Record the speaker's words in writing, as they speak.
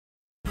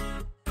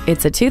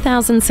It's a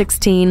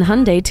 2016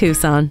 Hyundai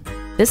Tucson.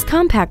 This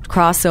compact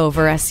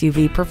crossover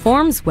SUV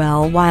performs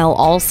well while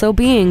also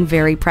being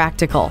very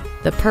practical.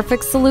 The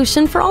perfect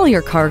solution for all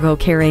your cargo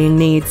carrying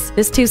needs.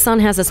 This Tucson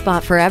has a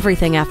spot for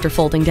everything after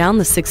folding down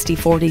the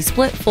 60/40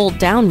 split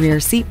fold-down rear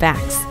seat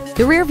backs.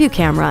 The rear-view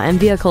camera and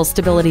vehicle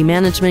stability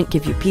management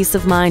give you peace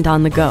of mind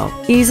on the go.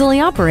 Easily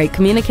operate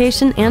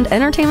communication and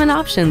entertainment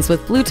options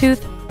with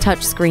Bluetooth,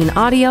 touchscreen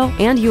audio,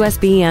 and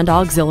USB and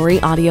auxiliary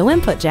audio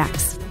input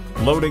jacks.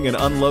 Loading and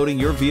unloading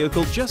your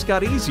vehicle just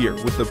got easier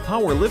with the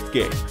power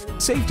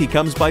liftgate. Safety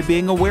comes by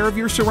being aware of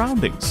your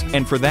surroundings,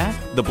 and for that,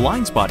 the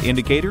blind spot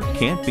indicator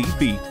can't be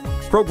beat.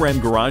 Program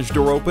garage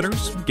door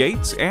openers,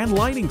 gates, and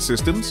lighting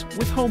systems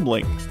with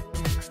HomeLink.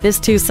 This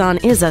Tucson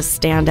is a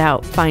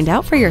standout. Find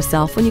out for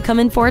yourself when you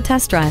come in for a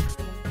test drive.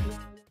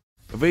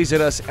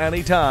 Visit us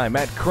anytime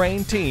at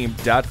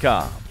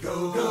crainteam.com.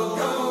 Go, go,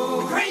 go.